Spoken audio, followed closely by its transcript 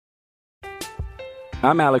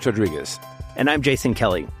I'm Alex Rodriguez. And I'm Jason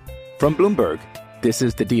Kelly. From Bloomberg, this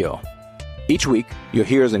is The Deal. Each week, you'll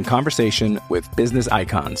hear us in conversation with business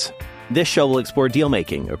icons. This show will explore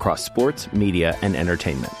deal-making across sports, media, and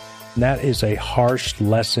entertainment. That is a harsh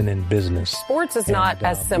lesson in business. Sports is not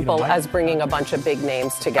as simple as bringing a bunch of big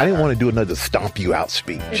names together. I didn't want to do another stomp you out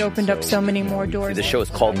speech. It opened up so many more doors. The show is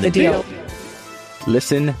called The Deal.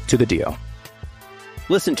 Listen to The Deal.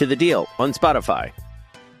 Listen to The Deal on Spotify.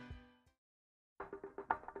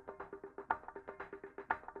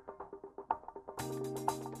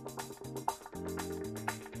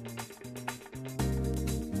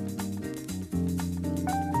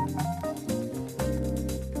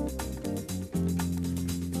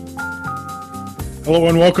 Hello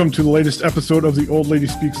and welcome to the latest episode of the Old Lady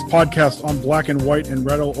Speaks podcast on Black and White and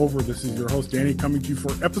Red All Over. This is your host, Danny, coming to you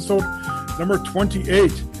for episode number 28.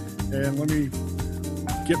 And let me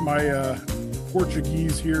get my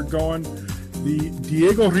Portuguese here going. The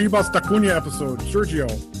Diego Ribas da Cunha episode. Sergio,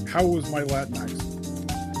 how was my Latin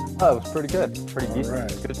accent? Oh, it was pretty good. Pretty decent.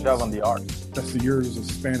 Right. Good job on the art. That's the years of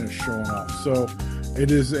Spanish showing off. So it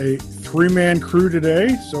is a three-man crew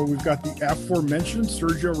today. So we've got the aforementioned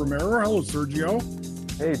Sergio Romero. Hello, Sergio.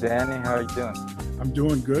 Hey, Danny. How are you doing? I'm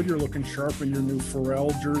doing good. You're looking sharp in your new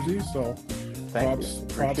Pharrell jersey. So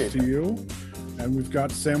props to you. And we've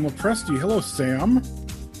got Sam Lopresti. Hello, Sam.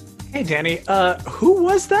 Hey, Danny. Who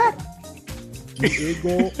was that?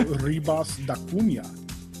 Diego Ribas da Cunha.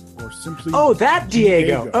 Or simply that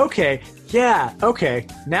Diego. Okay. Yeah. Okay.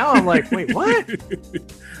 Now I'm like, wait, what?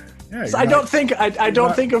 Yeah, So I don't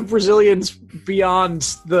think of Brazilians beyond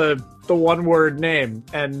the one word name,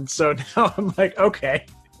 and so now I'm like, okay,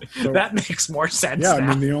 so, that makes more sense. Yeah, now. I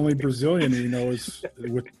mean the only Brazilian is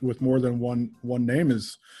with more than one name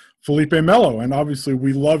is Felipe Melo, and obviously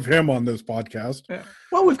we love him on this podcast. Yeah.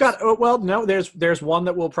 Well, we've got no, there's one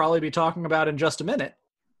that we'll probably be talking about in just a minute.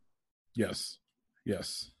 Yes,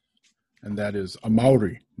 and that is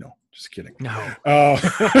Amaury. No, just kidding. No.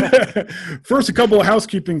 First, a couple of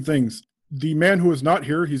housekeeping things. The man who is not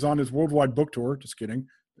here, he's on his worldwide book tour. Just kidding.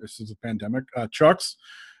 This is a pandemic. Chuck's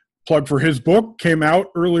plug for his book came out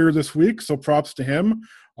earlier this week, so props to him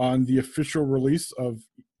on the official release of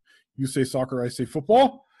You Say Soccer, I Say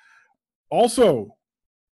Football. Also,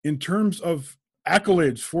 in terms of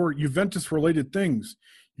accolades for Juventus-related things,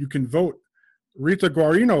 you can vote Rita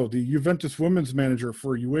Guarino, the Juventus women's manager,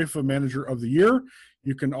 for UEFA Manager of the Year.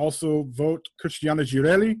 You can also vote Cristiano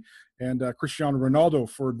Girelli and Cristiano Ronaldo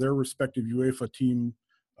for their respective UEFA Team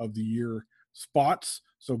of the Year spots.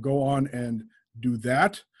 So go on and do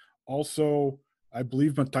that. Also, I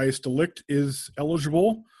believe Matthias de Ligt is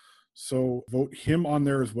eligible. So vote him on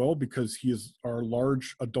there as well because he is our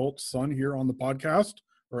large adult son here on the podcast,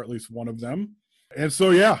 or at least one of them. And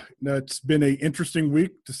so, yeah, it's been an interesting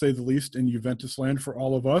week, to say the least, in Juventus land for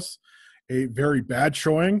all of us. A very bad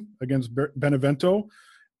showing against Benevento.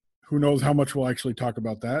 Who knows how much we'll actually talk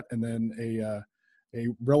about that. And then a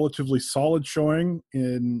relatively solid showing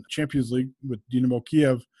in Champions League with Dynamo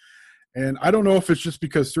Kiev. And I don't know if it's just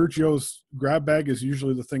because Sergio's grab bag is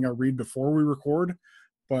usually the thing I read before we record,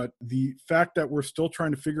 but the fact that we're still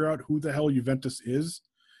trying to figure out who the hell Juventus is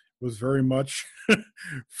was very much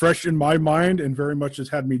fresh in my mind and very much has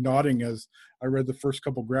had me nodding as I read the first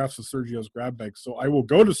couple graphs of Sergio's grab bag. So I will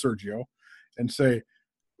go to Sergio and say,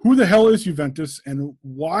 who the hell is Juventus and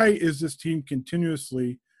why is this team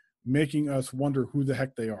continuously making us wonder who the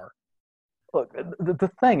heck they are? Look,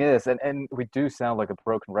 the thing is, and we do sound like a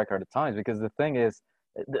broken record at times, because the thing is,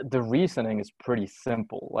 the reasoning is pretty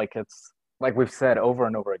simple. Like it's like we've said over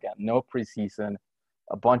and over again, no preseason,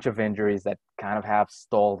 a bunch of injuries that kind of have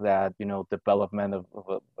stalled that, development of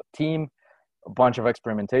a team, a bunch of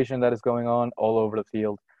experimentation that is going on all over the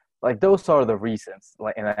field. Like those are the reasons.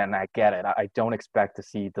 Like, and I get it. I don't expect to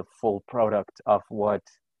see the full product of what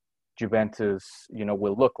Juventus,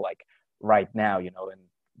 will look like right now, and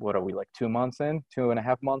what are we, like 2 months in,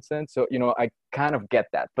 2.5 months in? So, I kind of get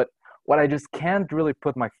that. But what I just can't really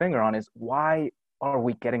put my finger on is why are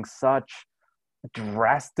we getting such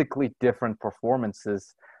drastically different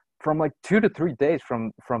performances from like 2 to 3 days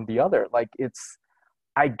from the other? Like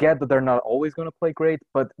I get that they're not always going to play great,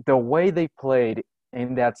 but the way they played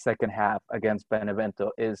in that second half against Benevento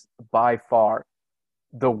is by far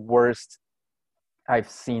the worst I've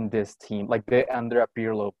seen this team, like the Andrea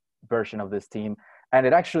Pirlo version of this team. And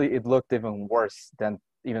it looked even worse than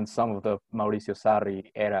even some of the Mauricio Sarri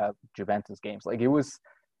era Juventus games. Like it was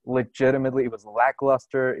legitimately, it was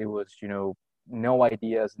lackluster. It was, no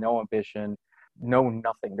ideas, no ambition, no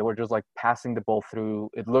nothing. They were just like passing the ball through.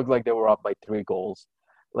 It looked like they were up by 3 goals.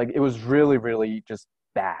 Like it was really, really just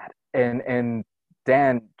bad. And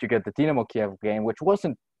then you get the Dynamo Kiev game, which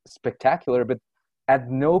wasn't spectacular, but at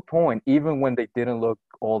no point, even when they didn't look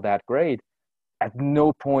all that great, at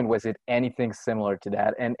no point was it anything similar to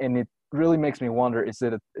that. And it really makes me wonder, is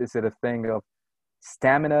it a thing of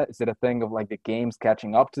stamina? Is it a thing of like the games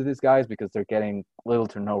catching up to these guys because they're getting little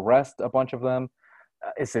to no rest, a bunch of them?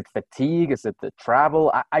 Is it fatigue? Is it the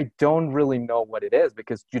travel? I don't really know what it is,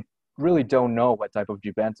 because you really don't know what type of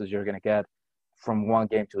Juventus you're going to get from one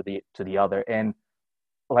game to the other. And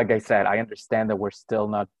like I said, I understand that we're still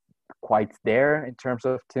not quite there in terms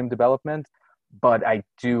of team development, but I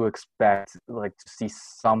do expect like to see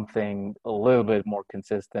something a little bit more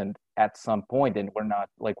consistent at some point, and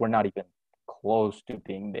we're not even close to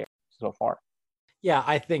being there so far. Yeah,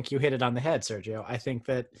 I think you hit it on the head, Sergio. I think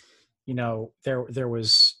that, you know, there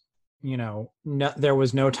was, you know, there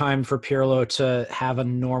was no time for Pirlo to have a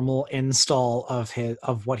normal install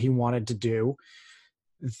of what he wanted to do.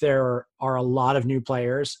 There are a lot of new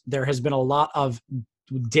players. There has been a lot of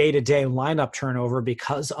day-to-day lineup turnover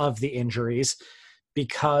because of the injuries,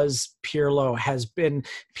 because Pirlo has been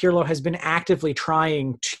actively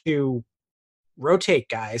trying to rotate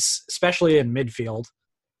guys, especially in midfield,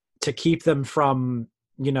 to keep them from,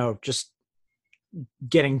 you know, just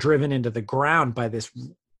getting driven into the ground by this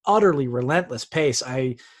utterly relentless pace.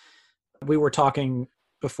 We were talking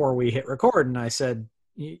before we hit record, and I said,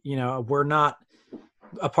 you know, we're not,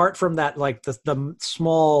 apart from that, like the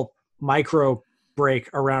small micro break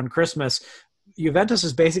around Christmas, Juventus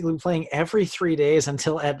is basically playing every 3 days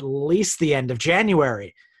until at least the end of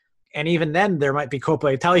January. And even then there might be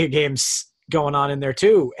Coppa Italia games going on in there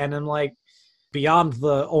too. And then like beyond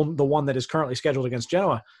the one that is currently scheduled against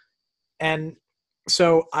Genoa. And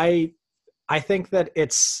so I think that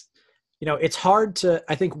it's, you know, it's hard to,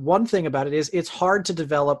 I think one thing about it is it's hard to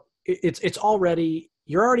develop.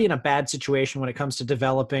 You're already in a bad situation when it comes to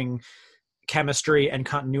developing chemistry and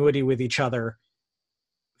continuity with each other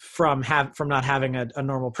from not having a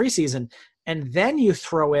normal preseason. And then you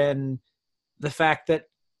throw in the fact that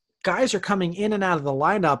guys are coming in and out of the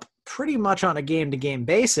lineup pretty much on a game-to-game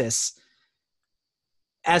basis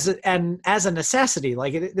as a necessity.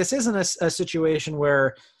 Like this isn't a situation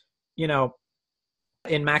where, you know,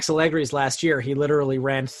 in Max Allegri's last year, he literally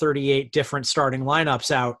ran 38 different starting lineups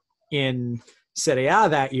out in Serie A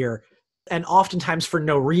that year, and oftentimes for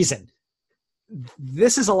no reason.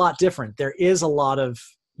 This is a lot different. There is a lot of,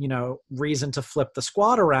 you know, reason to flip the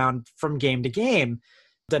squad around from game to game.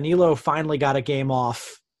 Danilo finally got a game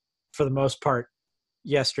off for the most part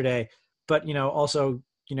yesterday, but, you know, also,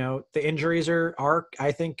 you know, the injuries are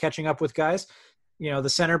I think catching up with guys. You know, the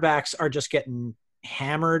center backs are just getting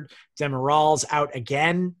hammered. Demiral's out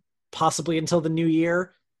again, possibly until the new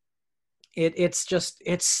year. It's just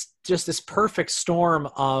this perfect storm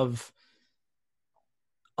of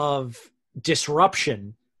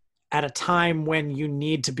disruption at a time when you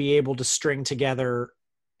need to be able to string together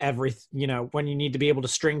when you need to be able to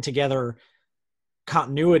string together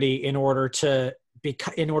continuity in order to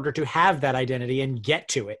have that identity and get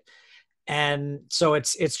to it. And so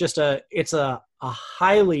it's a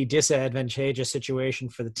highly disadvantageous situation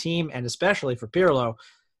for the team, and especially for Pirlo.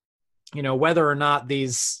 You know, whether or not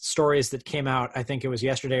these stories that came out, I think it was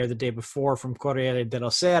yesterday or the day before, from Corriere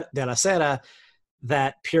della Sera,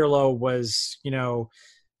 that Pirlo was,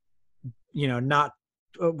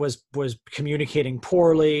 was communicating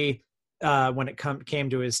poorly when it came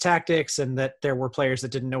to his tactics, and that there were players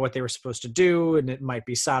that didn't know what they were supposed to do, and it might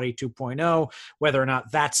be Sarri 2.0. Whether or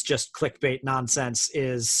not that's just clickbait nonsense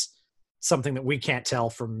is something that we can't tell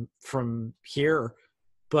from here.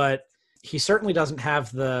 But he certainly doesn't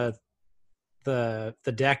have the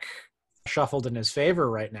deck shuffled in his favor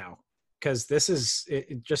right now, because this is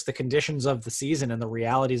just the conditions of the season and the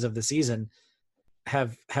realities of the season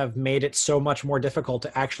have made it so much more difficult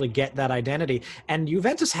to actually get that identity. And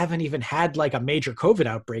Juventus haven't even had like a major COVID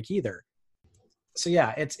outbreak either. So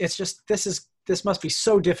yeah, it's just, this must be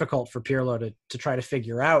so difficult for Pirlo to try to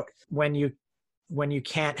figure out when you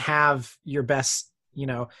can't have your best, you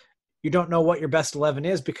don't know what your best 11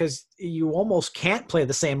 is, because you almost can't play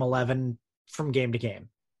the same 11 from game to game.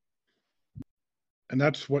 And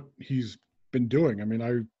that's what he's been doing. I mean,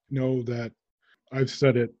 I know that I've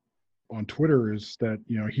said it on Twitter, is that,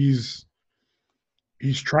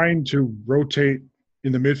 he's trying to rotate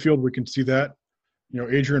in the midfield. We can see that,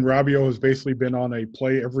 Adrian Rabiot has basically been on a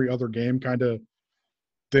play every other game kind of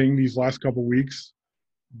thing these last couple weeks.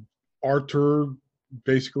 Arthur,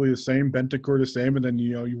 basically the same. Bentancur, the same. And then,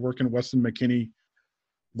 you work in Weston McKennie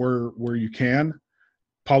where you can.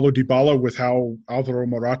 Paulo Dybala, with how Alvaro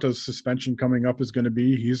Morata's suspension coming up is going to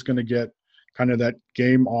be, he's going to get kind of that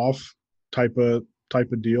game off type of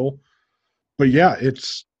deal. but yeah,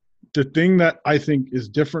 it's the thing that I think is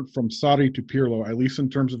different from Sarri to Pirlo, at least in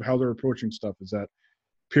terms of how they're approaching stuff, is that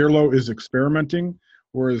Pirlo is experimenting,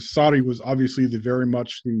 whereas Sarri was obviously very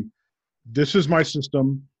much this is my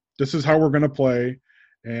system, this is how we're going to play,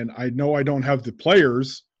 and I know I don't have the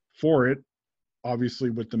players for it,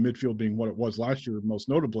 obviously with the midfield being what it was last year, most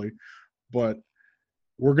notably, but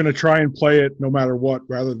we're going to try and play it no matter what,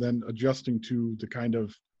 rather than adjusting to the kind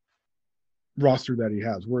of roster that he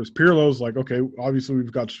has. Whereas Pirlo's like, okay, obviously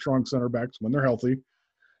we've got strong center backs when they're healthy,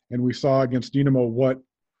 and we saw against Dinamo what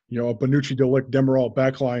a Bonucci, De Ligt, Demiral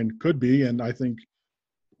backline could be, and I think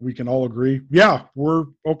we can all agree, yeah, we're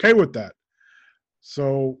okay with that.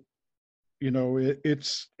 So,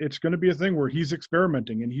 it's going to be a thing where he's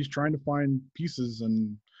experimenting and he's trying to find pieces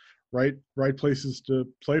and right places to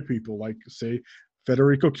play people, like say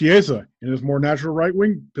Federico Chiesa in his more natural right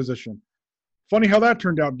wing position. Funny how that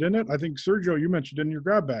turned out, didn't it? I think Sergio, you mentioned in your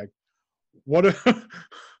grab bag. What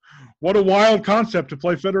a wild concept to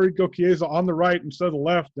play Federico Chiesa on the right instead of the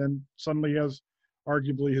left, and suddenly he has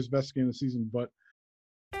arguably his best game of the season. But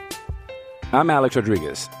I'm Alex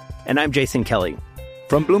Rodriguez. And I'm Jason Kelly.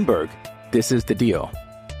 From Bloomberg, this is The Deal.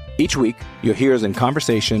 Each week, you'll hear us in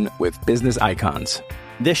conversation with business icons.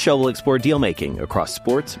 This show will explore deal-making across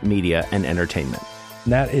sports, media, and entertainment.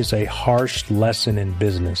 That is a harsh lesson in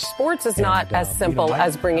business. Sports is not as simple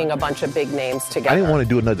as bringing a bunch of big names together. I didn't want to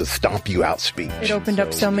do another stomp you out speech. It opened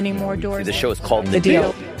up so many more doors. The show is called The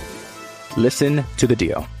Deal. Listen to The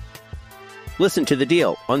Deal. Listen to The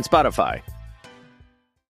Deal on Spotify.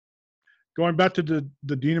 going back to the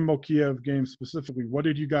Dinamo Kiev game specifically, what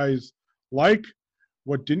did you guys like?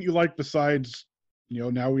 What didn't you like besides,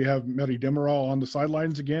 now we have Mehdi Demiral on the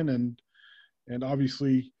sidelines again, and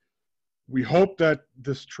obviously we hope that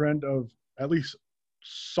this trend of at least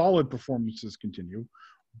solid performances continue.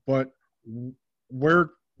 But where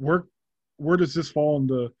does this fall in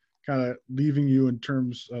the kind of leaving you in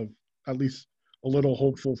terms of at least a little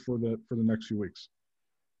hopeful for the next few weeks?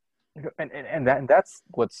 And that's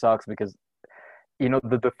what sucks, because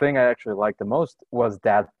the thing I actually liked the most was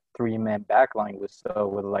that 3-man backline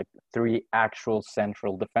with like 3 actual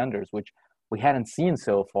central defenders, which we hadn't seen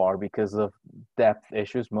so far because of depth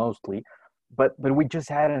issues mostly. But we just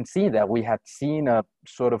hadn't seen that. We had seen a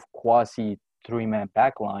sort of quasi 3-man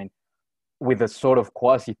backline with a sort of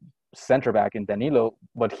quasi center back in Danilo,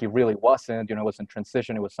 but he really wasn't. It was in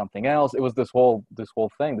transition. It was something else. It was this whole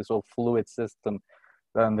thing, this whole fluid system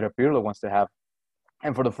that Andrea Pirlo wants to have.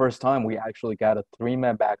 And for the first time, we actually got a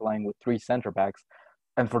 3-man backline with 3 center backs.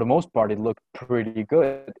 And for the most part, it looked pretty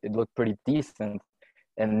good. It looked pretty decent.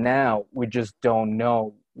 And now we just don't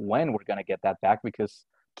know when we're going to get that back, because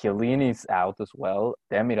Chiellini's out as well.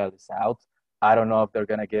 Demiral is out. I don't know if they're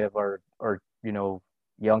going to give our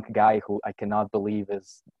young guy who I cannot believe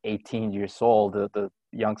is 18 years old, the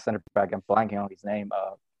young center back, I'm blanking on his name.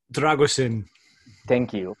 Dragusin.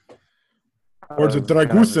 Thank you. Or is it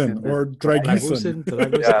Dragusin or Dragusin?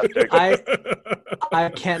 I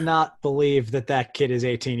cannot believe that kid is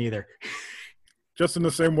 18 either. Just in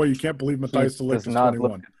the same way you can't believe Matthijs de Ligt is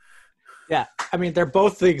 21. Yeah, I mean, they're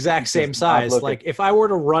both the exact same size. Like, if I were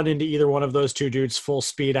to run into either one of those two dudes full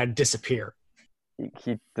speed, I'd disappear.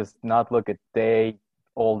 He does not look a day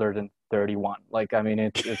older than 31. Like, I mean,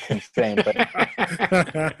 it's insane. But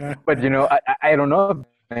I don't know if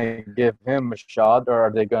they give him a shot, or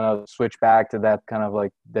are they going to switch back to that kind of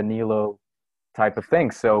like Danilo type of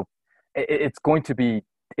thing? So it's going to be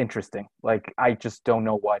interesting. Like, I just don't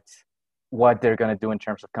know what they're going to do in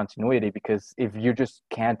terms of continuity, because if you just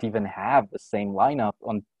can't even have the same lineup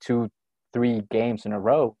on 2-3 games in a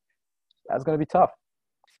row, that's going to be tough.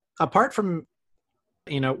 Apart from,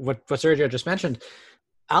 what Sergio just mentioned,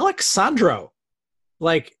 Alexandro,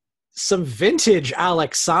 like some vintage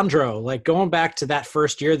Alexandro, like going back to that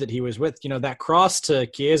first year that he was with, that cross to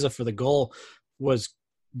Chiesa for the goal was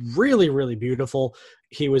really, really beautiful.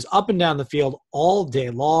 He was up and down the field all day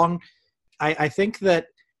long. I think that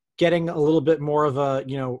getting a little bit more of a,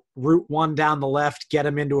 route one down the left, get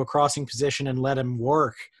him into a crossing position and let him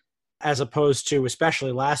work, as opposed to,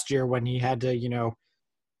 especially last year when he had to,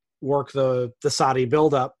 work the Sarri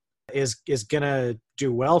buildup, is going to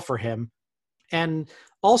do well for him. And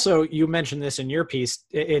also, you mentioned this in your piece,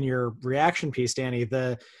 in your reaction piece, Danny,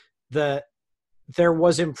 there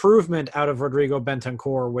was improvement out of Rodrigo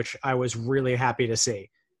Bentancur, which I was really happy to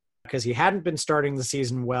see, because he hadn't been starting the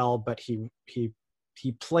season well, but he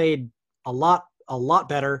played a lot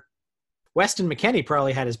better. Weston McKennie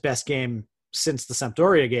probably had his best game since the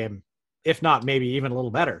Sampdoria game, if not maybe even a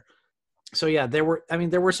little better. So yeah, there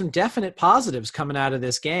were some definite positives coming out of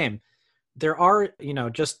this game. There are,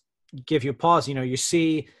 just give you a pause, you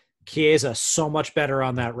see Chiesa so much better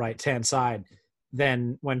on that right-hand side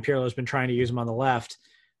than when Pirlo's been trying to use him on the left.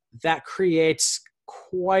 That creates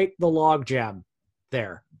quite the logjam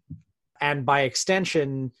there. And by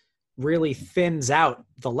extension, really thins out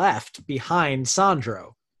the left behind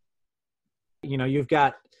Sandro. You know, you've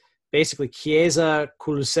got basically Chiesa,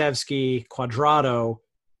 Kulusevski, Cuadrado,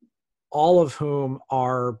 all of whom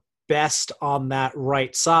are best on that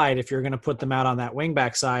right side if you're going to put them out on that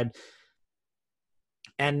wing-back side.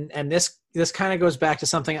 And this kind of goes back to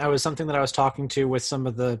something that I was talking to with some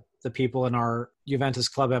of the people in our Juventus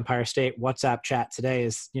Club Empire State WhatsApp chat today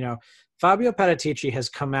is, you know, Fabio Paratici has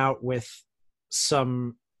come out with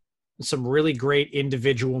some really great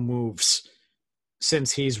individual moves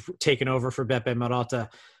since he's taken over for Beppe Marotta.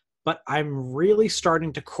 But I'm really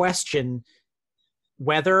starting to question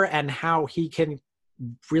whether and how he can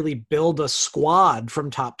really build a squad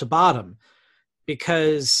from top to bottom.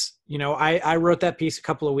 Because, you know, I wrote that piece a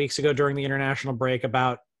couple of weeks ago during the international break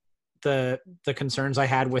about the concerns I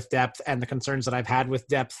had with depth and the concerns that I've had with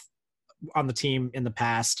depth on the team in the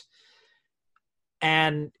past.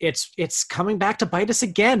 And it's coming back to bite us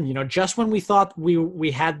again. You know, just when we thought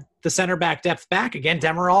we had the center back depth back again,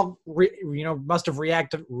 Demiral, must have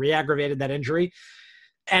re-aggravated that injury.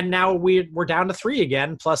 And now we're down to 3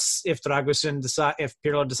 again. Plus, if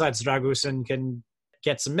Pirlo decides Dragusin can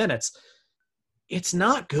get some minutes, it's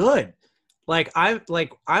not good.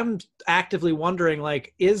 I'm actively wondering,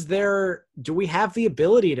 do we have the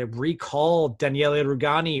ability to recall Daniele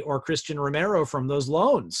Rugani or Christian Romero from those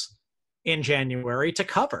loans in January to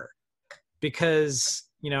cover? Because,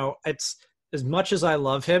 you know, it's as much as I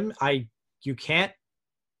love him, you can't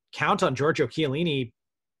count on Giorgio Chiellini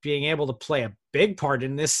being able to play a big part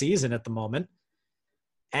in this season at the moment.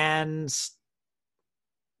 And,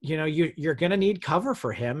 you know, you're going to need cover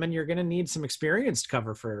for him, and you're going to need some experienced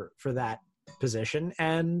cover for that position.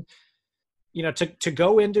 And, you know, to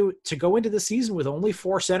go into the season with only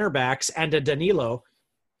 4 center backs and a Danilo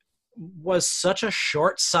was such a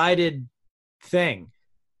short-sighted thing.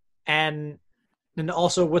 And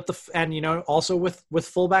also with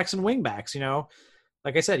fullbacks and wingbacks, you know,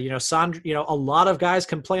 like I said, you know, a lot of guys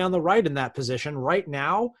can play on the right in that position right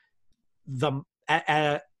now.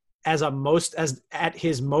 At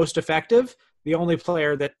his most effective, the only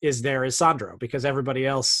player that is there is Sandro, because everybody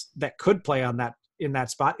else that could play in that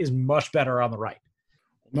spot is much better on the right.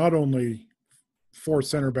 Not only 4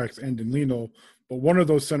 center backs and Danilo, but one of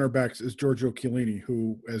those center backs is Giorgio Chiellini,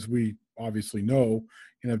 who, as we obviously know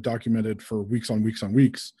and have documented for weeks on weeks on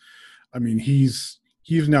weeks, I mean, he's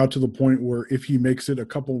now to the point where if he makes it a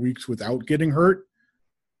couple weeks without getting hurt,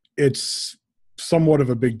 it's somewhat of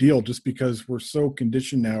a big deal, just because we're so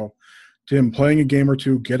conditioned now to him playing a game or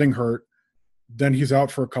two, getting hurt, then he's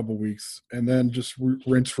out for a couple weeks, and then just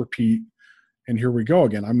rinse, repeat, and here we go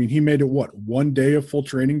again. I mean, he made it, 1 day of full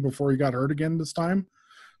training before he got hurt again this time?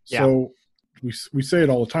 Yeah. So we say it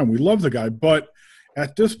all the time. We love the guy, but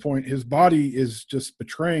at this point, his body is just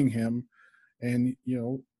betraying him, and, you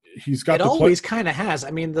know, he's got – It always kind of has.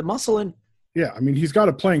 I mean, the muscle in – Yeah, I mean, he's got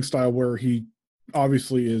a playing style where he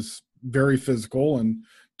obviously is very physical and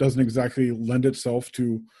doesn't exactly lend itself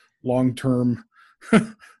to long-term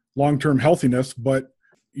healthiness. But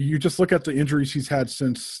you just look at the injuries he's had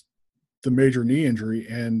since the major knee injury,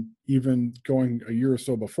 and even going a year or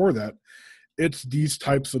so before that, it's these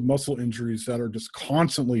types of muscle injuries that are just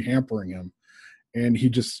constantly hampering him, and he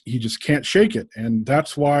just can't shake it. And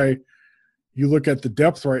that's why you look at the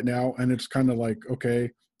depth right now, and it's kind of like,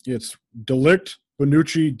 okay, it's De Ligt,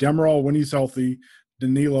 Bonucci, Demiral when he's healthy,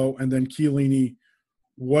 Danilo, and then Chiellini.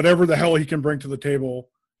 Whatever the hell he can bring to the table,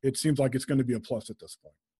 it seems like it's going to be a plus at this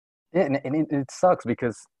point. Yeah, and it sucks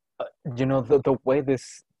because, you know, the way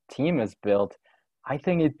this team is built, I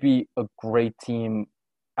think it'd be a great team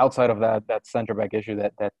outside of that center back issue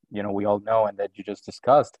that you know we all know and that you just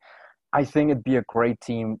discussed. I think it'd be a great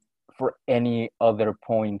team for any other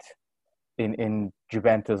point in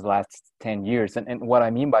Juventus' last 10 years. And what I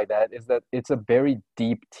mean by that is that it's a very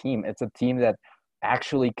deep team. It's a team that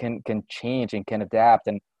actually can change and can adapt.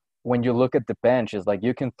 And when you look at the bench, it's like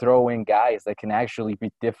you can throw in guys that can actually be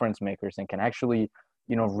difference makers and can actually,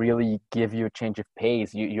 you know, really give you a change of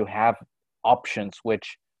pace. You have options,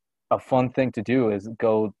 which a fun thing to do is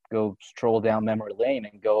go stroll down memory lane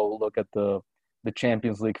and go look at the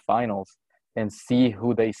Champions League finals and see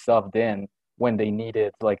who they subbed in when they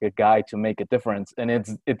needed like a guy to make a difference. And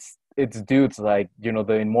it's dudes like, you know,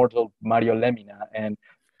 the immortal Mario Lemina and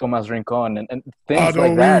Thomas Rincon and things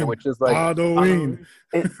like that, which is like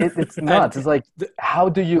it's nuts. It's like, how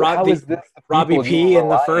is this Robbie P in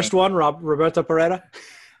the first one, Roberto Pereira?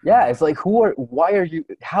 Yeah, it's like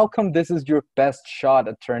how come this is your best shot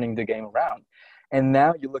at turning the game around? And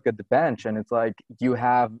now you look at the bench and it's like you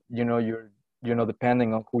have,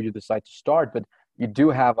 depending on who you decide to start, but you do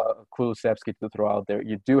have a Kulusevski to throw out there.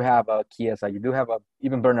 You do have a Chiesa. You do have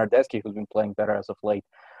even Bernardeschi, who's been playing better as of late.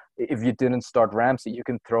 If you didn't start Ramsey, you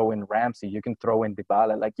can throw in Ramsey. You can throw in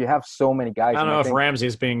Dybala. Like, you have so many guys. I don't know if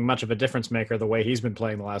Ramsey's being much of a difference maker the way he's been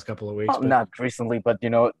playing the last couple of weeks. Well, not recently, but,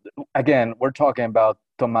 again, we're talking about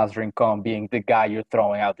Tomas Rincon being the guy you're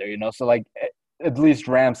throwing out there, So, like, at least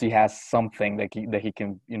Ramsey has something that he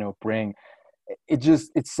can, bring.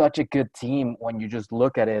 It's such a good team when you just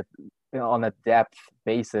look at it on a depth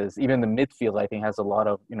basis. Even the midfield, I think, has a lot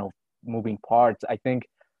of, moving parts. I think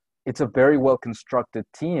it's a very well constructed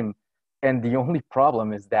team, and the only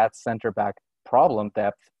problem is that center back problem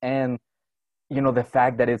depth, and the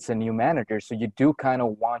fact that it's a new manager. So you do kind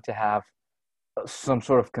of want to have some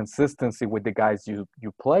sort of consistency with the guys you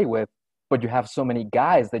play with, but you have so many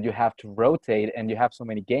guys that you have to rotate, and you have so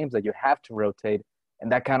many games that you have to rotate,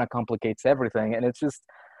 and that kind of complicates everything. And it's just,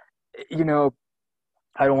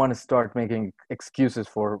 I don't want to start making excuses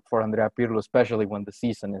for Andrea Pirlo, especially when the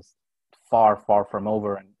season is far, far from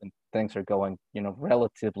over and things are going,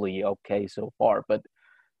 relatively okay so far. But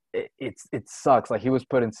it sucks. Like, he was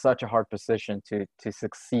put in such a hard position to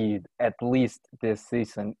succeed, at least this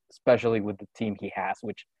season, especially with the team he has,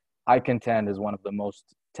 which I contend is one of the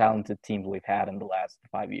most talented teams we've had in the last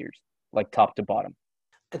 5 years, like top to bottom.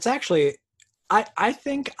 It's actually, I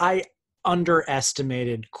think I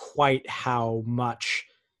underestimated quite how much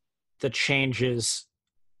the changes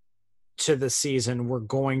to the season were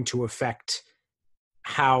going to affect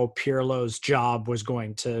how hard Pirlo's job was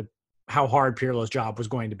going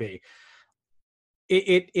to be.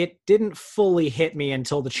 It didn't fully hit me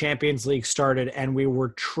until the Champions League started and we were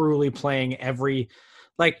truly playing I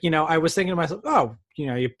was thinking to myself,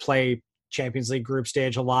 you play Champions League group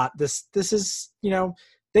stage a lot. This is,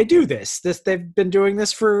 they do this. They've been doing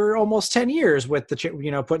this for almost 10 years with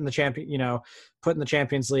putting the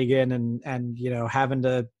Champions League in and having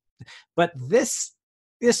to. But this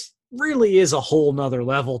really is a whole nother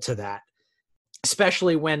level to that,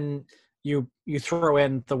 especially when you throw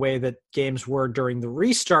in the way that games were during the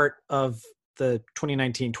restart of the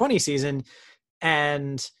 2019-20 season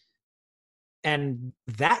and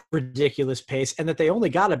that ridiculous pace, and that they only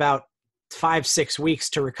got about 5-6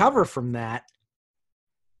 weeks to recover from that.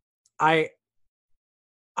 I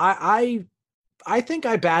think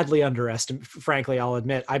I badly underestimated, frankly, I'll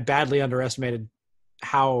admit, I badly underestimated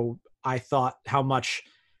how much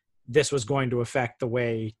this was going to affect the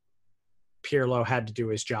way Pirlo had to do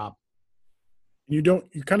his job. You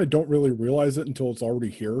kind of don't really realize it until it's already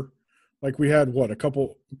here. Like, we had a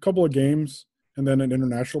couple of games and then an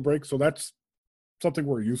international break. So that's something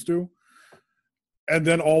we're used to. And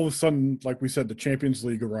then all of a sudden, like we said, the Champions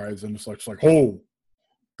League arrives and it's like, oh,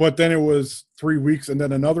 but then it was 3 weeks and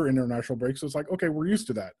then another international break. So it's like, okay, we're used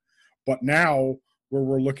to that. But now where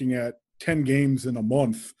we're looking at 10 games in a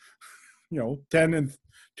month, 10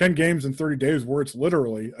 games in 30 days, where it's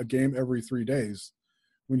literally a game every 3 days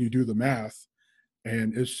when you do the math.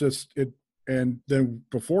 And it's just it. And then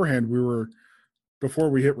beforehand, before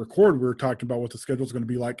we hit record, we were talking about what the schedule is going to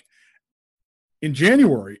be like in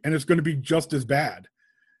January, and it's going to be just as bad.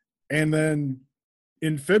 And then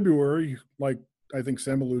in February, like I think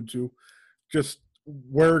Sam alluded to, just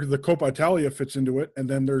where the Coppa Italia fits into it, and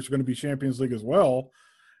then there's going to be Champions League as well.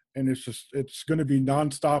 And it's going to be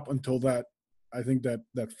nonstop until that, I think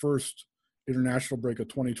that first international break of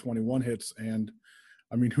 2021 hits. And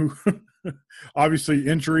I mean, obviously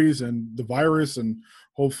injuries and the virus, and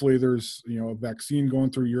hopefully there's, a vaccine going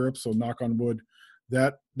through Europe. So knock on wood,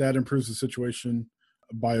 that improves the situation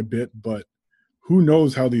by a bit, but who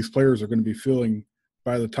knows how these players are going to be feeling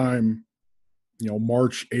by the time,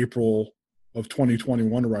 March, April of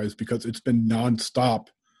 2021 arrives, because it's been nonstop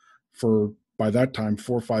for, by that time,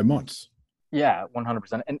 4 or 5 months. Yeah,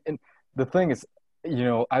 100%. And the thing is,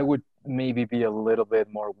 I would maybe be a little bit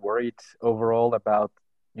more worried overall about,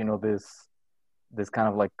 this kind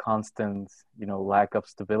of like constant, lack of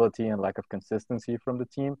stability and lack of consistency from the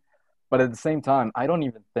team. But at the same time, I don't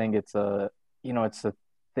even think it's a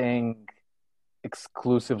thing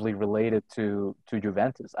exclusively related to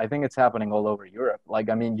Juventus. I think it's happening all over Europe. Like,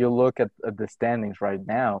 I mean, you look at the standings right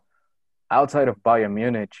now, outside of Bayern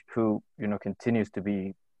Munich, who, continues to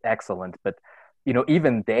be excellent, but,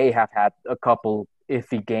 even they have had a couple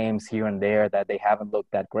iffy games here and there that they haven't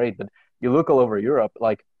looked that great. But you look all over Europe,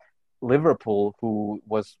 like Liverpool, who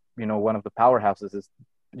was, one of the powerhouses, is,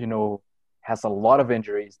 has a lot of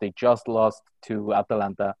injuries. They just lost to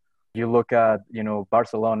Atalanta. You look at,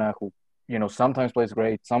 Barcelona, who, sometimes plays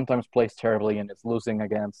great, sometimes plays terribly, and is losing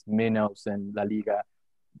against Minos in La Liga.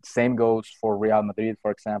 Same goes for Real Madrid,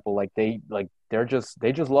 for example. They just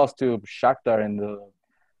lost to Shakhtar in the,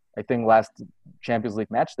 I think, last Champions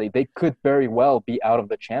League match. They could very well be out of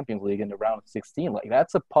the Champions League in the round of 16. Like,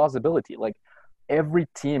 that's a possibility. Like, every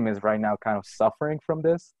team is right now kind of suffering from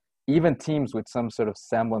this. Even teams with some sort of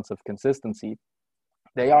semblance of consistency,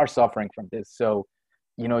 they are suffering from this. So,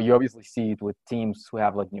 you obviously see it with teams who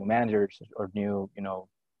have like new managers or new,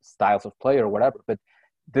 styles of play or whatever. But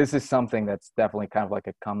this is something that's definitely kind of like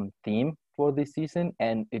a common theme for this season.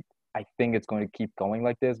 And I think it's going to keep going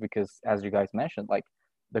like this because, as you guys mentioned, like,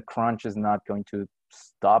 the crunch is not going to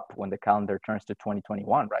stop when the calendar turns to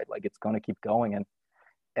 2021, right? Like, it's going to keep going.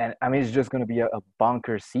 And I mean, it's just going to be a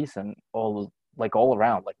bunker season all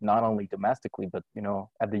around, like, not only domestically, but,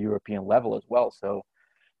 at the European level as well. So,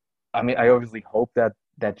 I mean, I obviously hope that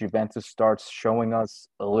Juventus starts showing us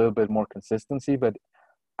a little bit more consistency, but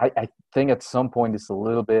I think at some point it's a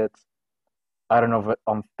little bit, I don't know if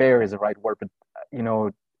unfair is the right word, but,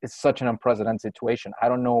 it's such an unprecedented situation. I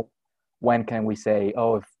don't know when can we say,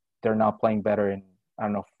 oh, if they're not playing better in, I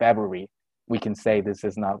don't know, February, we can say this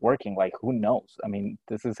is not working. Like, who knows? I mean,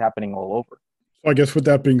 this is happening all over. So I guess with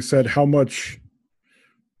that being said, how much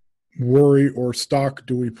worry or stock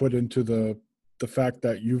do we put into the fact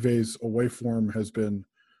that Juve's away form has been,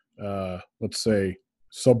 let's say,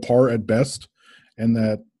 subpar at best, and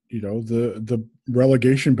that, the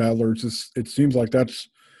relegation battlers, it seems like that's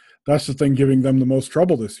the thing giving them the most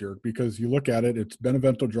trouble this year, because you look at it, it's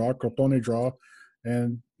Benevento draw, Crotone draw,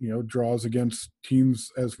 and, draws against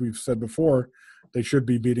teams, as we've said before, they should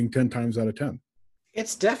be beating 10 times out of 10.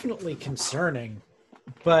 It's definitely concerning,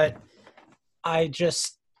 but I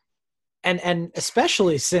just and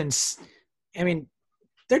especially since, I mean,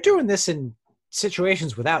 they're doing this in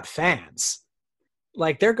situations without fans.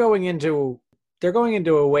 Like, they're going into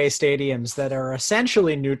away stadiums that are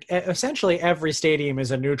essentially every stadium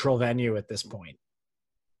is a neutral venue at this point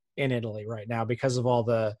in Italy right now because of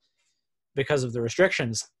the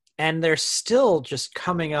restrictions, and they're still just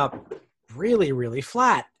coming up really, really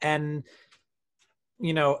flat. And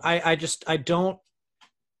I don't,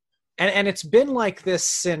 and it's been like this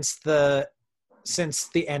since the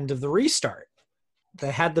end of the restart. They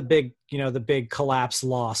had the big collapse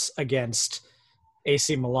loss against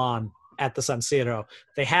AC Milan at the San Siro.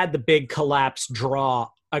 They had the big collapse draw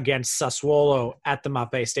against Sassuolo at the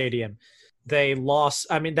Mapei Stadium. They lost.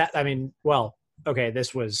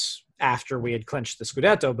 This was after we had clinched the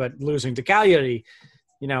Scudetto, but losing to Cagliari,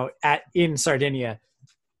 in Sardinia,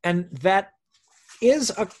 and that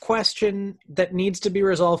is a question that needs to be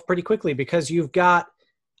resolved pretty quickly, because you've got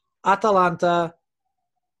Atalanta,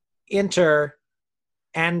 Inter,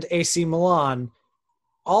 and AC Milan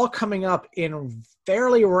all coming up in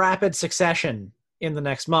fairly rapid succession in the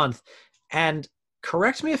next month. And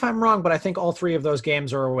correct me if I'm wrong, but I think all three of those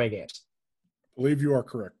games are away games. I believe you are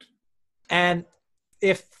correct. And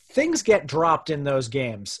if things get dropped in those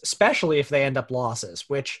games, especially if they end up losses,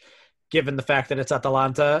 which, given the fact that it's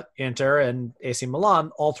Atalanta, Inter, and AC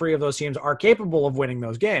Milan, all three of those teams are capable of winning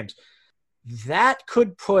those games, that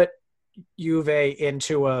could put Juve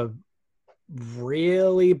into a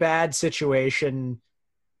really bad situation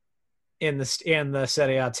in the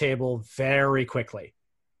Serie A table very quickly.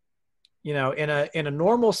 In a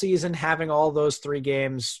normal season, having all those three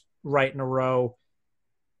games right in a row,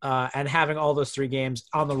 and having all those three games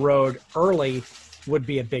on the road early would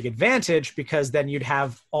be a big advantage, because then you'd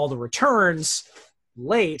have all the returns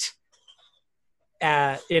late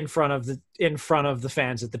in front of the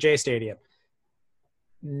fans at the J Stadium.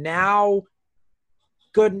 Now,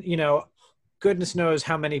 goodness knows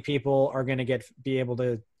how many people are going to be able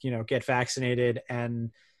to get vaccinated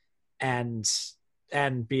and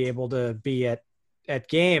be able to be at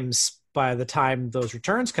games by the time those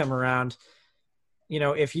returns come around.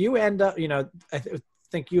 If you end up, I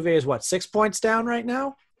think Juve is 6 points down right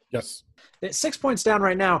now? Yes. 6 points down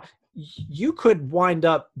right now. You could wind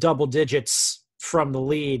up double digits from the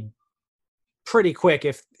lead pretty quick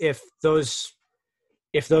if those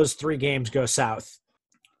three games go south.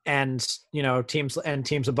 And,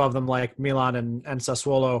 teams above them like Milan and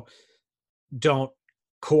Sassuolo don't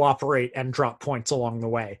cooperate and drop points along the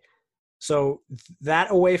way. So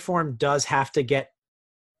that away form does have to get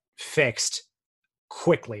fixed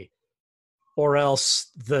quickly, or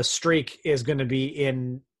else the streak is going to be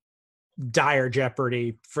in dire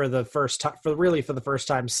jeopardy for the first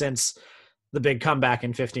time since the big comeback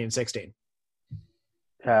in 15-16.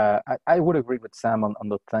 I would agree with Sam on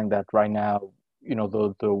the thing that right now,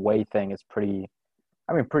 the away thing is pretty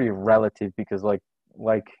relative, because, like,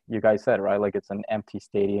 like you guys said, right? Like it's an empty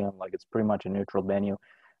stadium, like it's pretty much a neutral venue.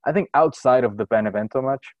 I think outside of the Benevento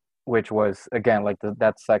match, which was again like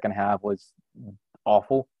that second half was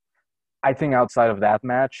awful. I think outside of that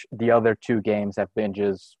match, the other two games have been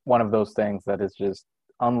just one of those things that is just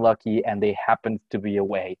unlucky, and they happen to be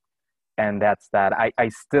away, and that's that. I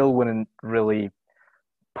still wouldn't really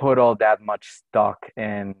put all that much stock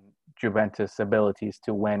in Juventus' abilities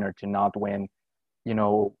to win or to not win,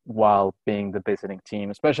 while being the visiting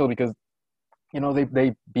team, especially because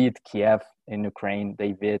they beat Kiev in Ukraine,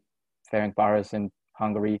 they beat Ferencváros in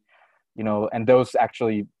Hungary, and those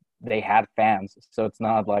actually they had fans, so it's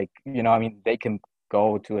not like they can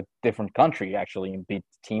go to a different country actually and beat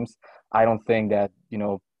teams. I don't think that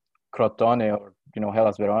Crotone or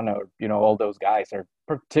Hellas Verona or all those guys are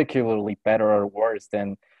particularly better or worse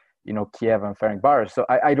than Kiev and Ferencváros. So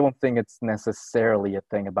I don't think it's necessarily a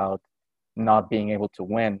thing about not being able to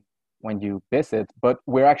win when you visit, but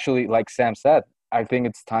we're actually, like Sam said, I think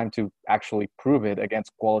it's time to actually prove it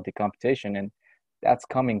against quality competition, and that's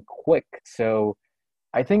coming quick. So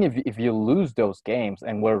I think if you lose those games,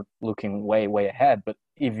 and we're looking way, way ahead, but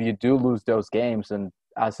if you do lose those games and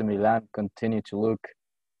AC Milan continue to look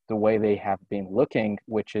the way they have been looking,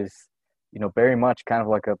 which is, very much kind of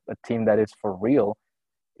like a team that is for real,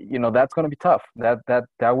 that's going to be tough.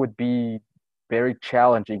 That would be very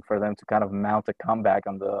challenging for them to kind of mount a comeback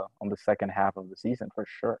on the second half of the season for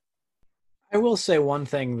sure. I will say one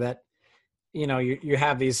thing that, you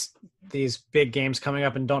have these big games coming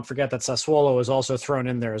up, and don't forget that Sassuolo is also thrown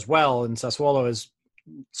in there as well. And Sassuolo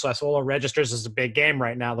registers as a big game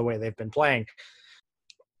right now, the way they've been playing.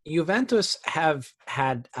 Juventus have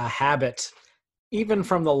had a habit, even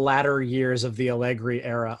from the latter years of the Allegri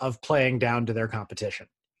era, of playing down to their competition.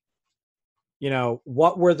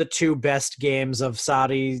 What were the two best games of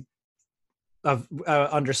Sarri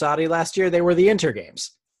under Sarri last year? They were the Inter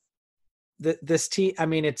games. This team,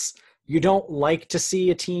 you don't like to see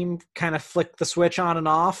a team kind of flick the switch on and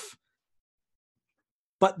off,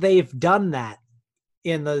 but they've done that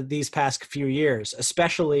in these past few years,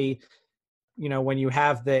 especially, when you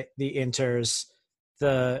have the Inters,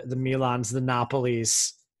 the Milans, the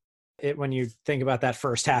Napolis. When you think about that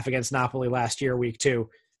first half against Napoli last year, week 2,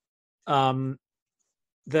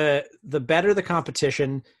 the better the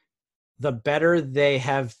competition, the better they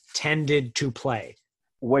have tended to play.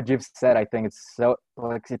 What you've said, I think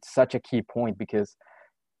it's such a key point, because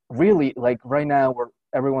really, like right now,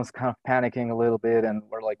 everyone's kind of panicking a little bit, and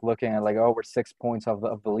we're like looking at we're 6 points of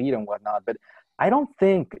the lead and whatnot. But I don't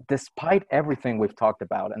think, despite everything we've talked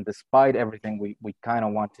about, and despite everything we kind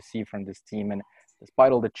of want to see from this team, and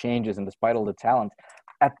despite all the changes and despite all the talent,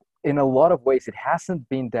 in a lot of ways, it hasn't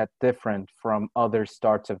been that different from other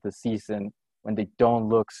starts of the season when they don't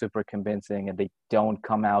look super convincing and they don't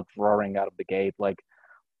come out roaring out of the gate. Like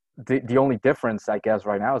the only difference, I guess,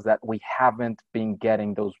 right now is that we haven't been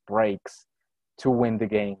getting those breaks to win the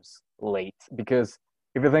games late. Because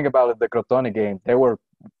if you think about it, the Crotone game, they were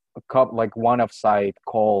one offside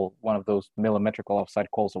call, one of those millimetrical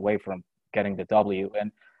offside calls away from getting the W.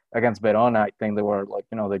 And against Verona, I think they were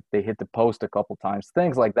they hit the post a couple times,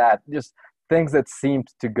 things like that. Just things that seemed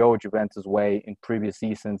to go Juventus' way in previous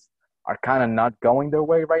seasons are kind of not going their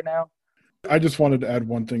way right now. I just wanted to add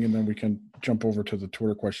one thing, and then we can jump over to the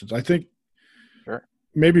Twitter questions. I think sure.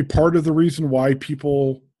 Maybe part of the reason why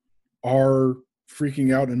people are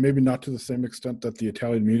freaking out, and maybe not to the same extent that the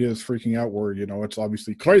Italian media is freaking out, where, it's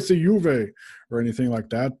obviously Crisi Juve or anything like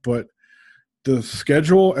that, but the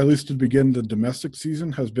schedule, at least to begin the domestic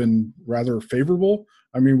season, has been rather favorable.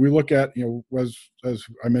 We look at, as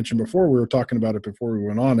I mentioned before, we were talking about it before we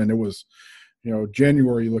went on, and it was,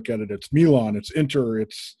 January, you look at it, it's Milan, it's Inter,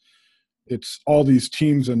 it's all these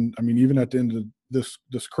teams. And even at the end of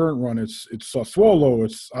this current run, it's Sassuolo,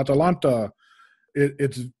 it's Atalanta.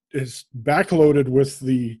 It's backloaded with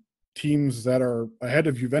the teams that are ahead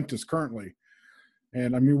of Juventus currently.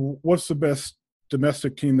 And what's the best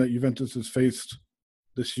domestic team that Juventus has faced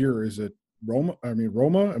this year? Is it Roma?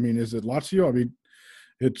 Roma? Is it Lazio?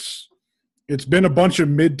 It's been a bunch of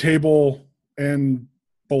mid-table and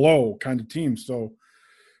below kind of teams. So,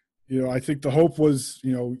 I think the hope was,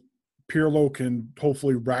 Pirlo can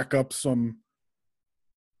hopefully rack up some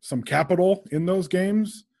capital in those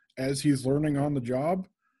games as he's learning on the job,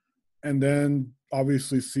 and then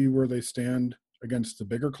obviously see where they stand against the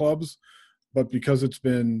bigger clubs. But because it's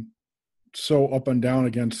been so up and down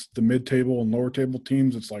against the mid-table and lower table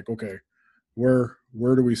teams, it's like, okay, where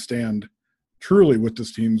do we stand truly with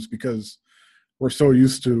these teams? Because we're so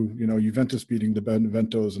used to, Juventus beating the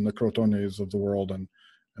Beneventos and the Crotones of the world and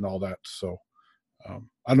all that. So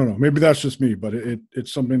I don't know, maybe that's just me, but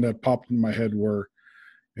it's something that popped in my head where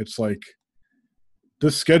It's like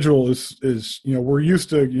this schedule is we're used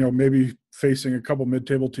to maybe facing a couple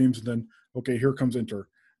mid-table teams, and then okay, here comes Inter,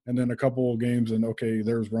 and then a couple of games, and okay,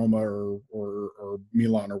 there's Roma or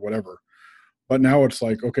Milan or whatever. But now it's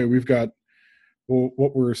like, okay, we've got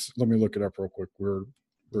let me look it up real quick. We're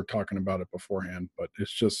talking about it beforehand, but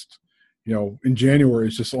it's just in January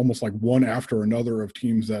it's just almost like one after another of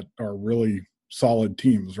teams that are really solid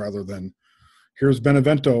teams, rather than here's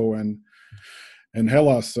Benevento and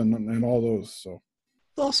Hellas and all those. So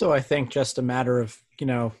it's also, I think, just a matter of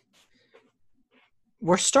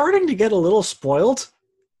we're starting to get a little spoiled.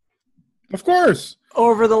 Of course.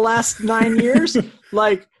 Over the last 9 years,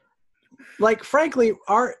 like frankly,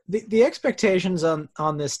 the expectations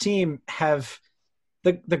on this team have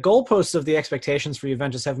the goalposts of the expectations for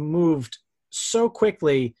Juventus have moved so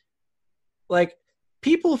quickly. Like,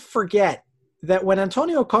 people forget that when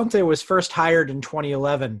Antonio Conte was first hired in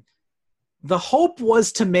 2011, the hope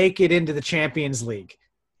was to make it into the Champions League.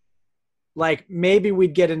 Like, maybe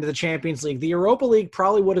we'd get into the Champions League. The Europa League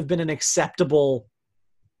probably would have been an acceptable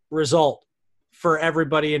result for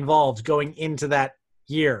everybody involved going into that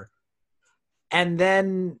year. And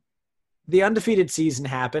then the undefeated season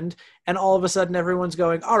happened, and all of a sudden everyone's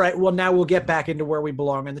going, all right, well, now we'll get back into where we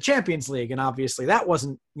belong in the Champions League. And obviously that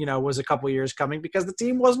wasn't, was a couple years coming because the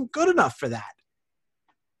team wasn't good enough for that.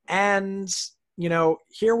 And,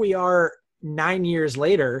 here we are 9 years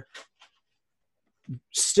later,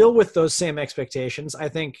 still with those same expectations. I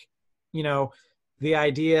think, the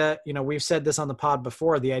idea, we've said this on the pod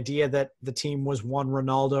before, the idea that the team was one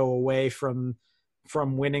Ronaldo away from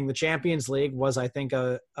winning the Champions League was, I think,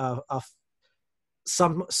 a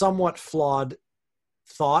somewhat flawed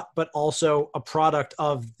thought, but also a product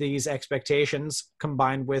of these expectations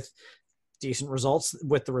combined with decent results,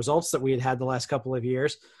 with the results that we had the last couple of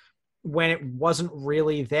years when it wasn't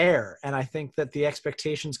really there. And I think that the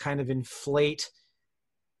expectations kind of inflate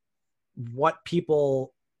what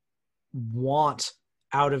people want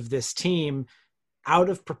out of this team out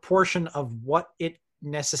of proportion of what it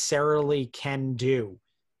necessarily can do.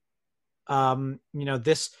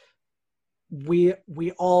 We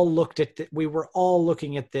all looked at we were all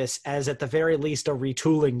looking at this as at the very least a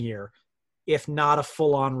retooling year, if not a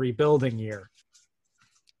full-on rebuilding year.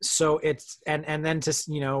 So it's and then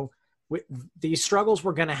to these struggles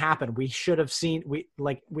were going to happen. We should have seen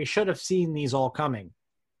these all coming,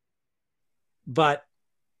 but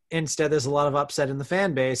instead there's a lot of upset in the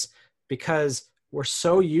fan base because we're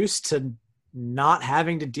so used to not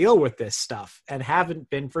having to deal with this stuff and haven't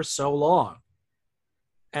been for so long.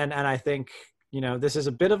 And I think, this is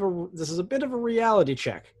a bit of a reality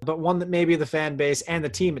check, but one that maybe the fan base and the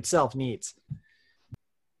team itself needs.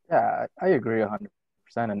 Yeah, I agree 100%.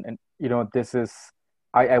 And this is,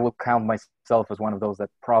 I will count myself as one of those that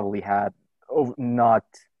probably had not,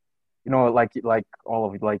 like all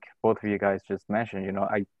of you, like both of you guys just mentioned,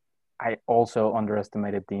 I also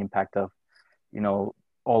underestimated the impact of,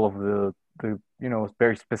 all of the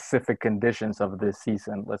very specific conditions of this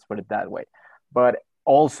season, let's put it that way. But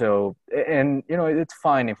also, and, it's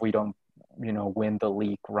fine if we don't, win the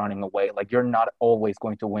league running away. Like, you're not always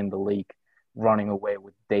going to win the league running away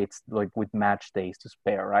with dates, like with match days to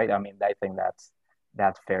spare, right? I mean, I think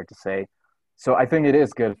that's fair to say. So I think it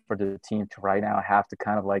is good for the team to right now have to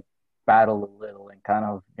kind of like battle a little and kind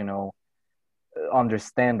of,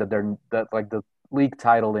 understand that the league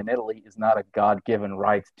title in Italy is not a God-given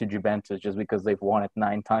right to Juventus just because they've won it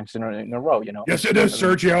 9 times in a row, Yes, it is,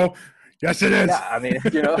 Sergio. Yes, it is. Yeah, I mean,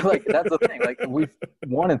 like, that's the thing. Like, we've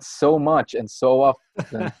won it so much and so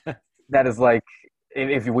often that is like,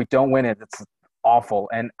 if we don't win it, it's awful.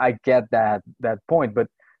 And I get that point. But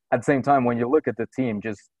at the same time, when you look at the team,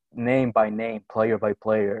 just name by name, player by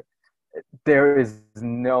player, there is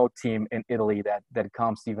no team in Italy that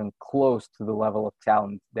comes even close to the level of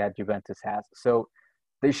talent that Juventus has. So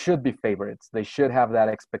they should be favorites. They should have that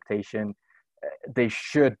expectation. They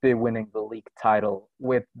should be winning the league title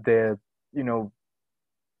with the,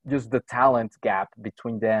 just the talent gap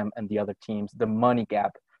between them and the other teams, the money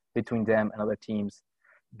gap between them and other teams.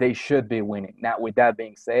 They should be winning. Now, with that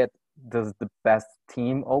being said, does the best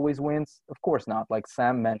team always wins? Of course not. Like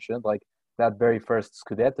Sam mentioned, like that very first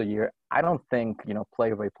Scudetto year, I don't think,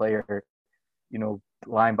 player by player,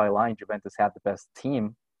 line by line, Juventus had the best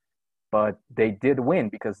team, but they did win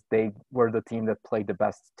because they were the team that played the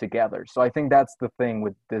best together. So I think that's the thing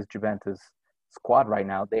with this Juventus squad right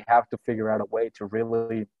now. They have to figure out a way to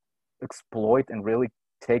really exploit and really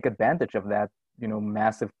take advantage of that,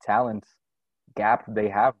 massive talent gap they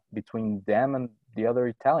have between them and the other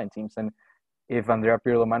Italian teams. And if Andrea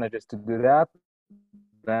Pirlo manages to do that,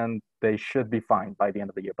 then they should be fine by the end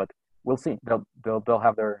of the year. But we'll see. They'll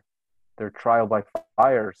have their trial by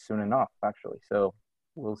fire soon enough, actually. So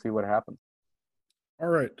we'll see what happens. All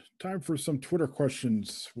right, time for some Twitter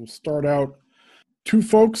questions. We'll start out. Two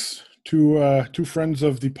folks, two friends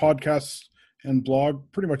of the podcast and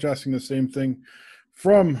blog, pretty much asking the same thing,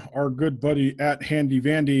 from our good buddy at Handy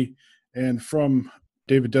Vandy and from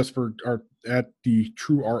David Desberg at the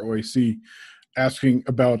True ROAC, asking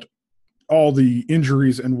about all the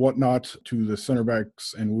injuries and whatnot to the center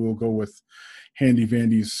backs, and we will go with Handy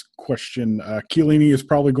Vandy's question. Chiellini is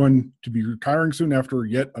probably going to be retiring soon after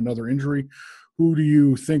yet another injury. Who do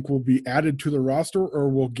you think will be added to the roster or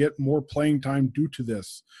will get more playing time due to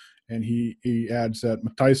this? And he adds that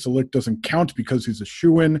Matthijs de Ligt doesn't count because he's a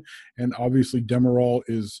shoo-in, and obviously Demiral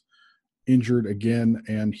is injured again.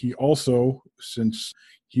 And he also, since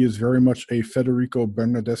he is very much a Federico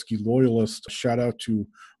Bernardeschi loyalist, shout out to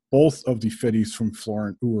both of the Fedis from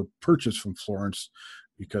Florence who were purchased from Florence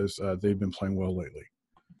because they've been playing well lately.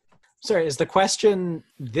 Sorry, is the question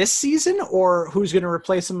this season or who's going to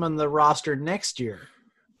replace him on the roster next year?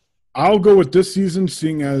 I'll go with this season,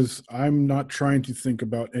 seeing as I'm not trying to think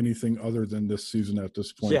about anything other than this season at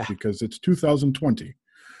this point because it's 2020.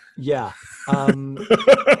 Yeah.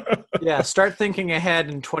 Yeah, start thinking ahead,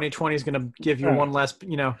 and 2020 is going to give you one less,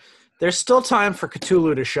 there's still time for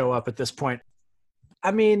Cthulhu to show up at this point.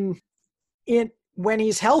 I mean, when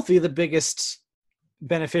he's healthy, the biggest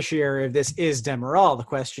beneficiary of this is Demiral. The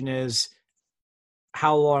question is,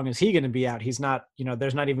 how long is he going to be out? He's not,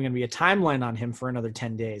 there's not even going to be a timeline on him for another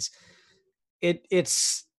 10 days.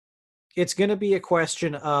 It's going to be a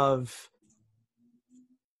question of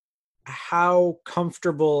how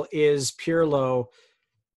comfortable is Pirlo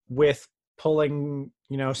with pulling,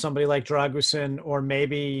 somebody like Dragusin or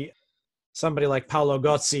maybe somebody like Paolo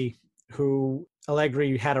Gozzi, who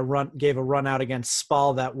Allegri gave a run out against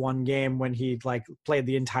Spal that one game when he played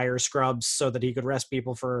the entire scrubs so that he could rest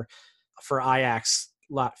people for Ajax.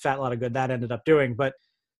 Fat lot of good that ended up doing. But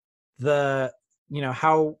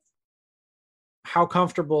how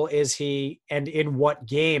comfortable is he, and in what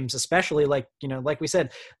games, especially like we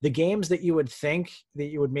said, the games that you would think that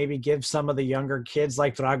you would maybe give some of the younger kids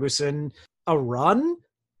like Dragusin a run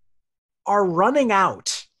are running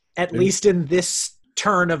out, at least in this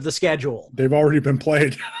turn of the schedule. They've already been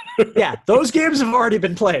played. Yeah, those games have already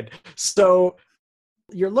been played. So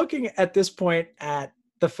you're looking at this point at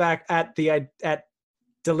the fact at De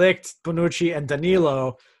Ligt, Bonucci, and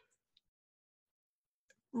Danilo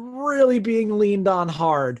really being leaned on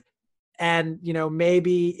hard. And,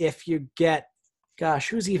 maybe if you get,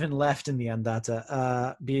 who's even left in the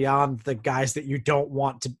Andata beyond the guys that you don't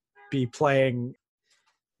want to be playing,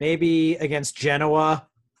 maybe against Genoa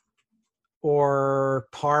or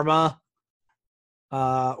Parma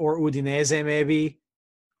or Udinese, maybe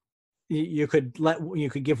you could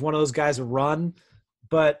give one of those guys a run.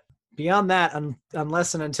 But beyond that,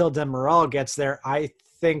 unless and until Demiral gets there, I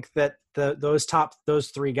think that those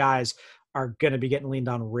three guys are going to be getting leaned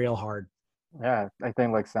on real hard. Yeah, I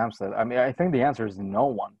think like Sam said, I think the answer is no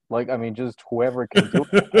one. Just whoever can do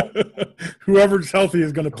it. Whoever's healthy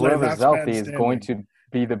is going to play. Whoever's healthy is going to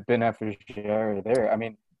be the beneficiary there.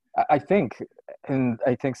 I think, and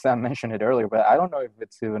I think Sam mentioned it earlier, but I don't know if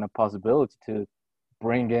it's even a possibility to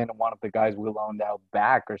bring in one of the guys we loaned out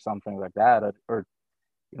back or something like that, or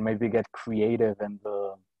maybe get creative in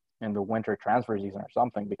the winter transfer season or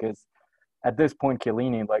something. Because at this point,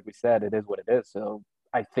 Chiellini, like we said, it is what it is. So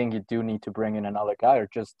I think you do need to bring in another guy, or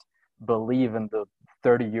just believe in the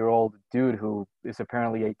 30-year-old dude who is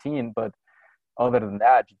apparently 18. But other than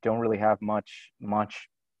that, you don't really have much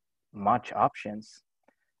options.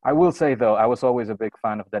 I will say, though, I was always a big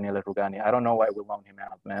fan of Daniele Rugani. I don't know why we loaned him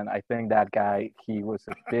out, man. I think that guy, he was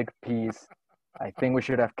a big piece. I think we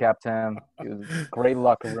should have kept him. He was a great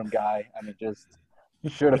locker room guy. Just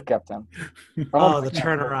should have kept him. Oh, the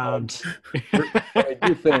turnaround. I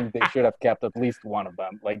do think they should have kept at least one of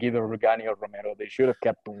them, like either Rugani or Romero. They should have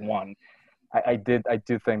kept one. I do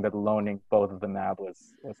think that loaning both of them out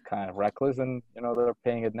was kind of reckless, and they're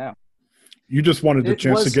paying it now. You just wanted the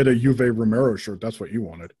chance to get a Juve Romero shirt. That's what you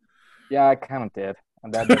wanted. Yeah, I kind of did.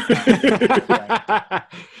 And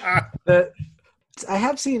I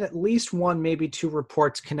have seen at least one, maybe two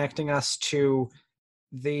reports connecting us to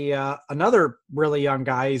the another really young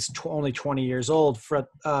guy. He's only 20 years old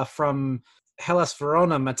from Hellas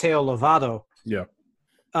Verona, Matteo Lovato. Yeah.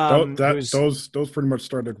 Those pretty much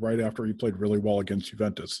started right after he played really well against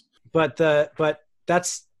Juventus. But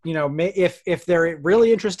that's, if they're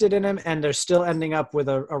really interested in him and they're still ending up with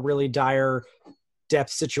a really dire depth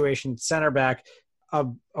situation center back, a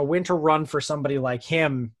winter run for somebody like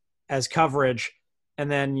him as coverage, and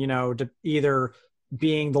then to either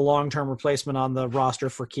being the long-term replacement on the roster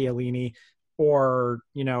for Chiellini, or,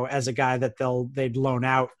 you know, as a guy that they'd loan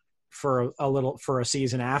out for a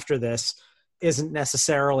season after this, isn't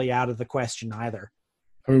necessarily out of the question either.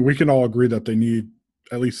 I mean, we can all agree that they need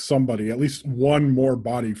at least somebody, at least one more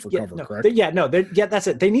body for cover, correct? That's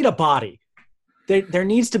it. They need a body. There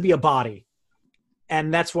needs to be a body.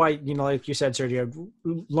 And that's why, you know, like you said, Sergio,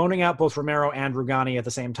 loaning out both Romero and Rugani at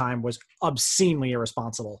the same time was obscenely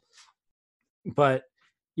irresponsible. But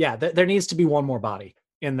yeah, there needs to be one more body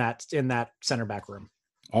in that center back room.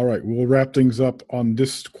 All right, we'll wrap things up on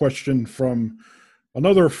this question from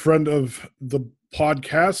another friend of the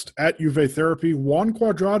podcast at Juve Therapy: Juan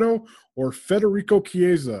Cuadrado or Federico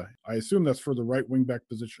Chiesa? I assume that's for the right wing back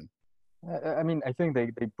position. I mean, I think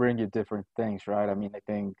they bring you different things, right? I mean, I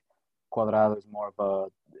think Cuadrado is more of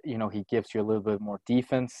a, you know, he gives you a little bit more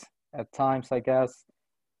defense at times, I guess.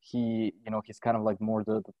 He's kind of like more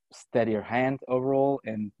the steadier hand overall.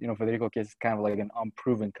 And, you know, Federico Chiesa is kind of like an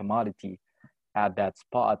unproven commodity at that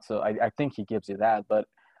spot. So I think he gives you that. But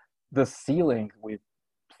the ceiling with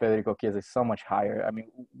Federico Chiesa is so much higher. I mean,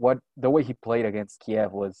 the way he played against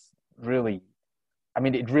Kiev was really, I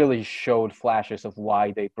mean, it really showed flashes of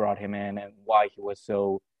why they brought him in and why he was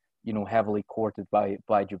so, you know, heavily courted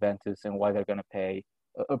by Juventus, and why they're going to pay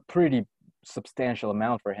a pretty substantial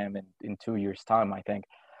amount for him in 2 years' time, I think.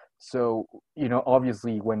 So, you know,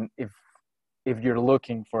 obviously if you're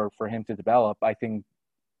looking for him to develop, I think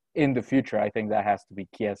in the future, I think that has to be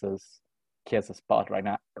Chiesa's spot right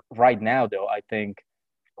now. Right now, though, I think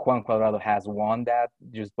Juan Cuadrado has won that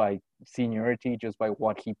just by seniority, just by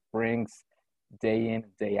what he brings day in,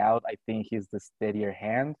 day out. I think he's the steadier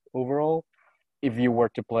hand overall. If you were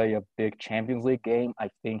to play a big Champions League game, I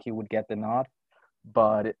think he would get the nod.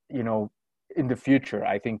 But, you know, in the future,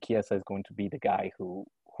 I think Chiesa is going to be the guy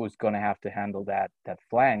who's going to have to handle that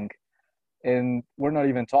flank. And we're not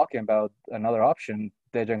even talking about another option,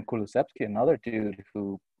 Dejan Kulusevski, another dude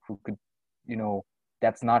who could, you know,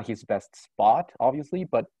 that's not his best spot, obviously,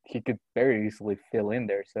 but he could very easily fill in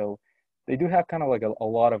there. So they do have kind of like a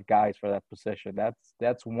lot of guys for that position.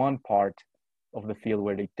 That's one part of the field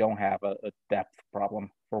where they don't have a depth problem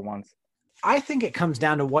for once. I think it comes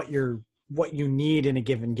down to what you need in a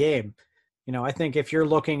given game. You know, I think if you're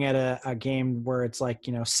looking at a game where it's like,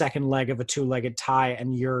 you know, second leg of a two-legged tie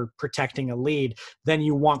and you're protecting a lead, then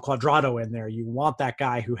you want Cuadrado in there. You want that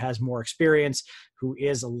guy who has more experience, who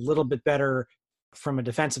is a little bit better from a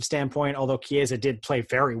defensive standpoint, although Chiesa did play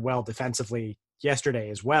very well defensively yesterday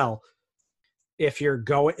as well. If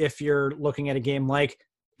you're looking at a game like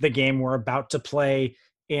the game we're about to play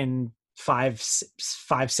in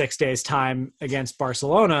 5-6 days time against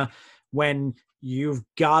Barcelona, when you've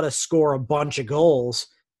got to score a bunch of goals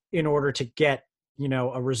in order to get, you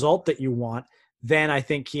know, a result that you want, then I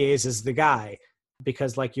think Chiesa is the guy,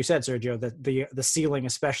 because like you said, Sergio, the ceiling,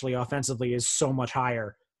 especially offensively, is so much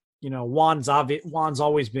higher. You know, Juan's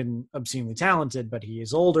always been obscenely talented, but he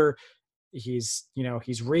is older. He's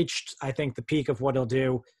reached, I think, the peak of what he'll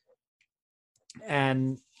do.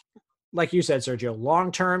 And like you said, Sergio,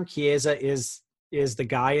 long-term, Chiesa is the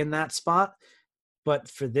guy in that spot. But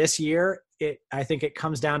for this year, I think it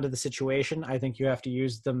comes down to the situation. I think you have to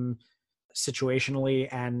use them situationally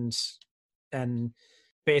and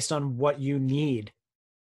based on what you need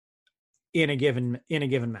in a given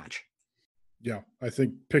match. Yeah, I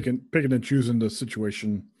think picking and choosing the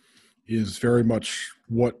situation is very much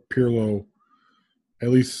what Pirlo, at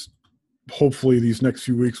least hopefully these next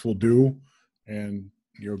few weeks, will do. And,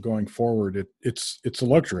 you know, going forward, it's a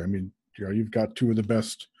luxury. I mean, you know, you've got two of the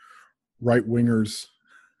best right wingers,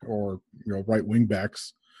 or, you know, right wing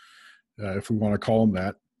backs, if we want to call them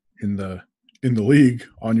that, in the league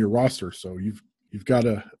on your roster. So you've got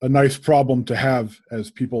a nice problem to have,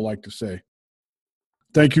 as people like to say.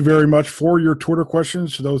 Thank you very much for your Twitter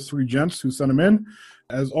questions to those three gents who sent them in.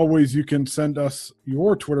 As always, you can send us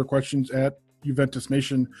your Twitter questions at Juventus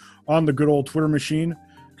Nation on the good old Twitter machine.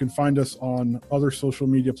 You can find us on other social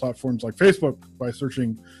media platforms like Facebook by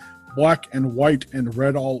searching Black and White and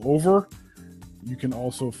Red All Over. You can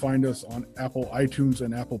also find us on Apple iTunes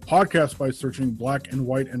and Apple Podcasts by searching Black and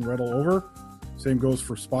White and Red All Over. Same goes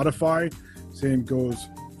for Spotify. Same goes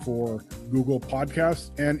for Google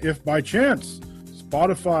Podcasts. And if by chance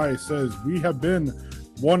Spotify says we have been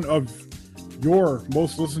one of your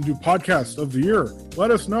most listened to podcasts of the year,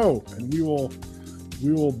 let us know, and we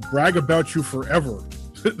will brag about you forever.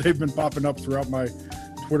 They've been popping up throughout my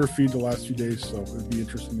Twitter feed the last few days, so it'd be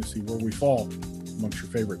interesting to see where we fall amongst your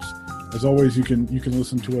favorites. As always, you can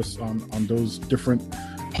listen to us on those different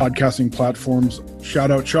podcasting platforms.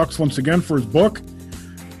 Shout out Chucks once again for his book.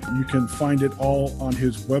 You can find it all on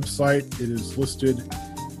his website. It is listed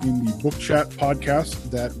in the Book Chat podcast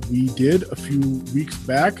that we did a few weeks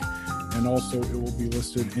back, and also it will be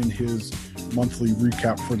listed in his monthly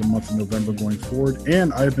recap for the month of November going forward.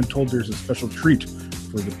 And I have been told there's a special treat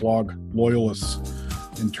for the blog loyalists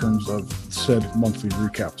in terms of said monthly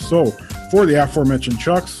recap. So for the aforementioned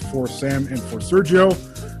Chucks, for Sam, and for Sergio,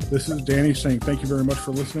 this is Danny saying thank you very much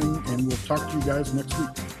for listening, and we'll talk to you guys next week.